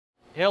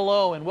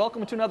Hello and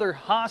welcome to another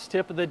Haas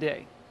tip of the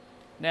day.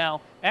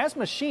 Now, as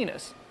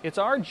machinists, it's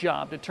our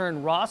job to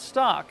turn raw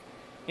stock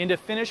into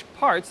finished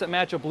parts that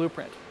match a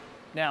blueprint.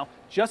 Now,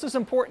 just as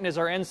important as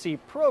our NC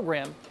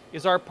program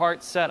is our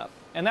part setup.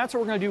 And that's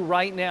what we're going to do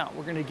right now.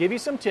 We're going to give you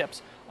some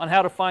tips on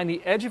how to find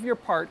the edge of your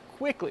part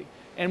quickly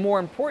and, more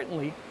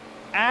importantly,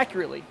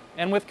 accurately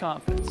and with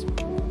confidence.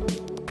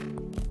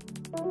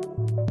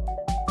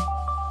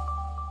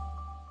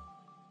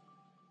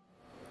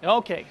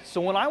 Okay,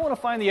 so when I want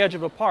to find the edge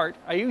of a part,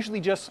 I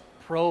usually just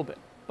probe it.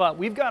 But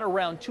we've got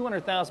around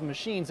 200,000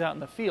 machines out in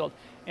the field,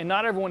 and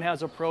not everyone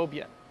has a probe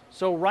yet.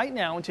 So right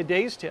now, in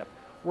today's tip,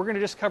 we're going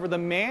to just cover the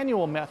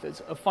manual methods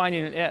of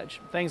finding an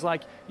edge. Things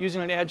like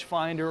using an edge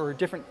finder or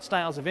different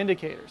styles of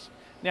indicators.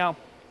 Now,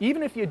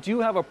 even if you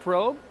do have a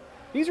probe,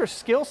 these are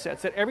skill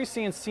sets that every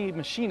CNC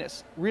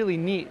machinist really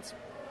needs.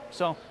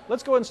 So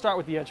let's go ahead and start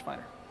with the edge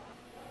finder.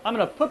 I'm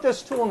going to put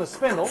this tool in the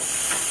spindle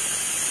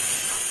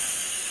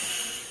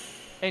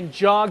and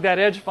jog that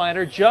edge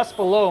finder just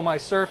below my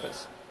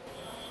surface.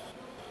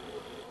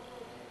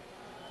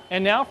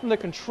 And now from the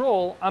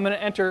control, I'm going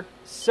to enter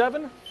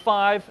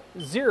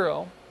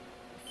 750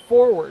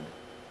 forward.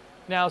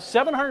 Now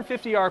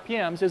 750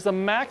 RPMs is the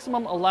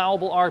maximum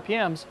allowable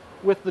RPMs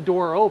with the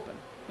door open.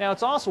 Now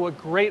it's also a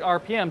great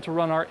RPM to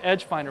run our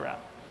edge finder at.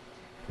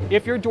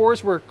 If your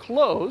doors were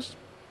closed,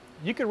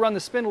 you could run the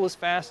spindle as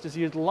fast as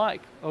you'd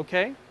like,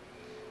 okay?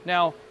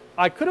 Now,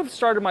 I could have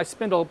started my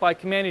spindle by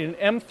commanding an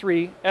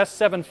M3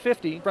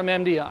 S750 from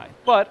MDI,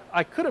 but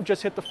I could have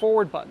just hit the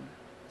forward button.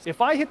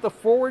 If I hit the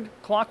forward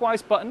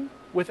clockwise button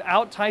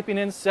without typing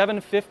in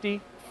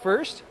 750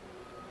 first,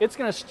 it's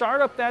going to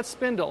start up that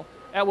spindle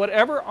at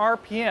whatever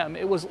RPM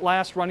it was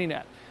last running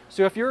at.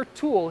 So if your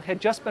tool had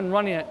just been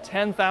running at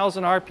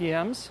 10,000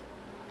 RPMs,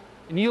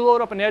 and you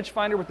load up an edge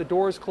finder with the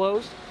doors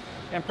closed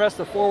and press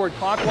the forward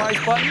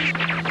clockwise button,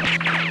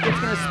 it's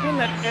going to spin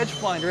that edge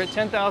finder at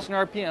 10,000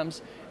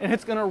 RPMs, and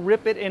it's going to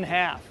rip it in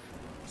half.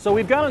 So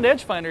we've got an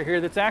edge finder here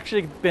that's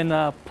actually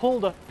been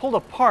pulled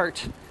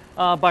apart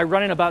by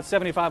running about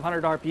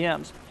 7,500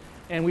 RPMs.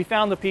 And we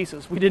found the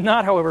pieces. We did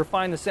not, however,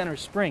 find the center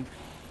spring.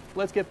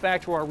 Let's get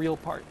back to our real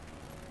part.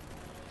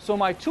 So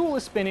my tool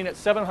is spinning at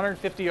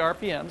 750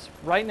 RPMs,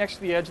 right next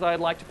to the edge that I'd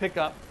like to pick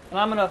up. And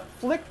I'm going to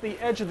flick the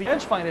edge of the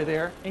edge finder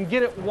there and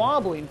get it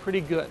wobbling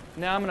pretty good.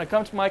 Now I'm going to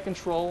come to my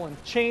control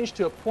and change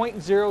to a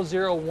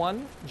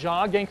 0.001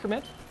 jog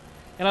increment.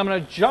 And I'm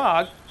going to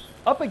jog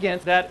up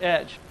against that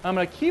edge. I'm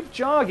going to keep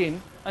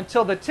jogging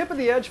until the tip of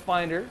the edge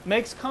finder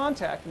makes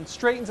contact and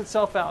straightens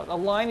itself out,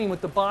 aligning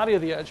with the body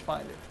of the edge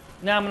finder.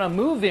 Now I'm going to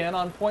move in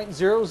on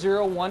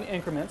 0.001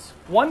 increments,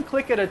 one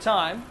click at a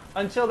time,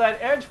 until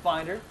that edge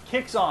finder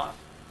kicks off.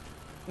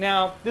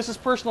 Now, this is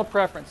personal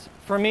preference.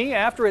 For me,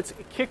 after it's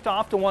kicked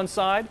off to one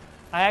side,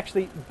 I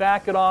actually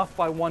back it off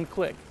by one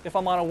click if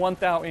I'm on a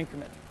 1/1000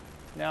 increment.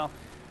 Now,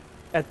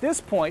 at this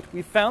point,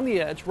 we've found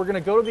the edge. We're going to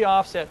go to the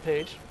offset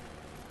page,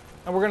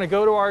 and we're going to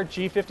go to our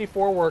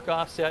G54 work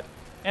offset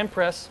and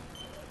press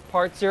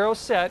Part 0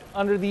 Set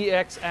under the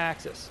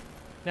X-axis.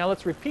 Now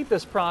let's repeat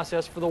this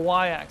process for the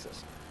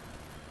Y-axis.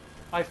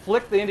 I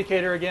flick the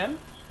indicator again.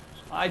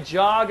 I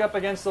jog up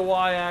against the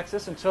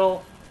Y-axis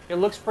until it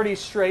looks pretty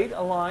straight,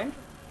 aligned.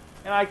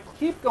 And I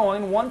keep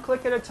going one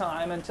click at a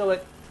time until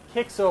it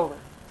kicks over.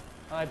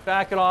 I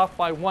back it off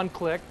by one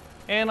click,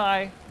 and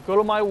I go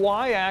to my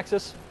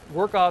Y-axis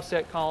work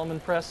offset column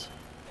and press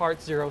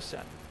Part 0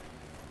 Set.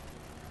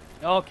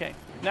 Okay,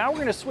 now we're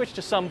going to switch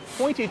to some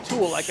pointy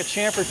tool like a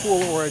chamfer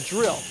tool or a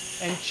drill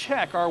and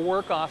check our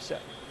work offset.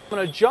 I'm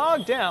going to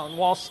jog down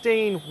while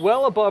staying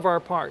well above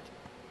our part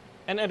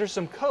and enter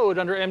some code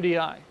under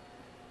MDI.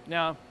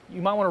 Now,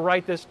 you might want to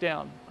write this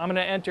down. I'm going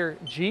to enter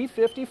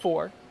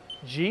G54,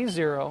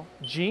 G0,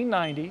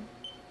 G90,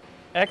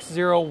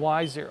 X0,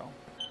 Y0.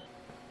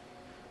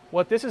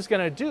 What this is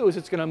going to do is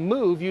it's going to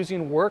move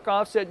using work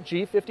offset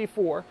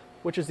G54,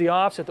 which is the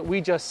offset that we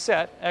just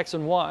set, X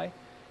and Y.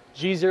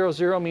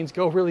 G00 means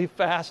go really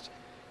fast.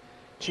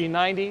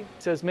 G90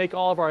 says make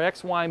all of our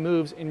XY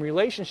moves in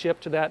relationship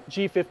to that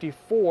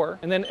G54.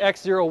 And then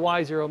X0,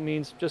 Y0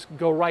 means just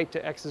go right to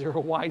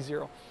X0,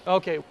 Y0.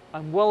 Okay,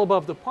 I'm well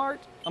above the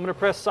part. I'm going to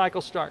press cycle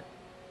start.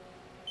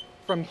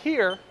 From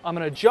here, I'm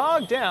going to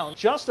jog down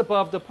just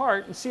above the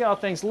part and see how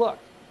things look.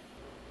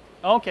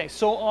 Okay,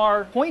 so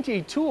our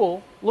pointy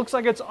tool looks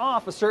like it's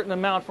off a certain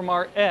amount from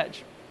our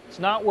edge. It's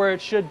not where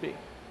it should be.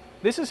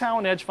 This is how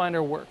an edge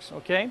finder works,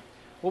 okay?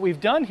 What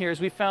we've done here is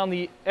we found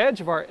the edge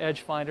of our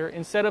edge finder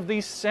instead of the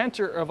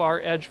center of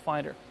our edge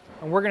finder,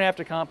 and we're going to have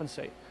to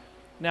compensate.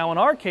 Now in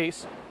our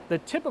case, the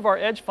tip of our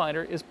edge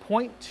finder is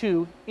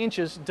 0.2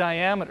 inches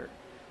diameter.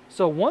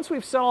 So once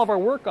we've set all of our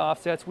work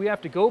offsets, we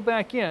have to go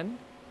back in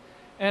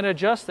and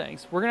adjust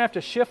things. We're going to have to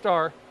shift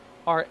our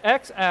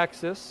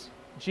X-axis,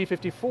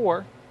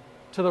 G54,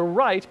 to the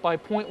right by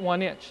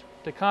 0.1 inch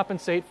to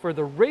compensate for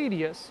the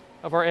radius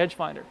of our edge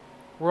finder.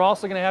 We're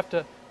also going to have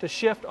to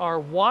shift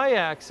our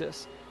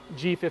Y-axis,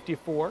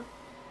 G54,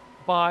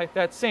 by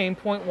that same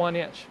 0.1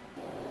 inch.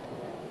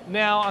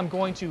 Now I'm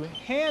going to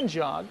hand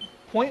jog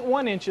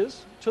 0.1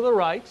 inches to the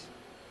right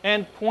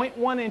and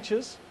 0.1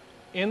 inches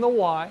in the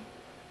Y,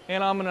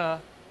 and I'm going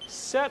to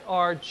set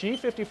our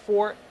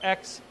G54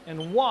 X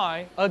and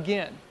Y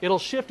again. It'll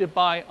shift it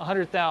by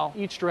 100 thou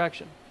each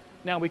direction.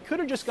 Now we could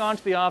have just gone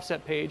to the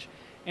offset page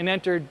and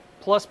entered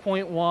plus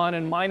 0.1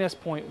 and minus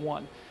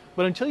 0.1.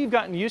 But until you've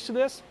gotten used to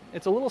this,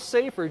 it's a little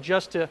safer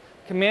just to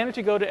command it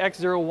to go to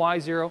X0,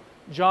 Y0,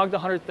 jog the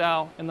 100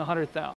 thou and the 100 thou.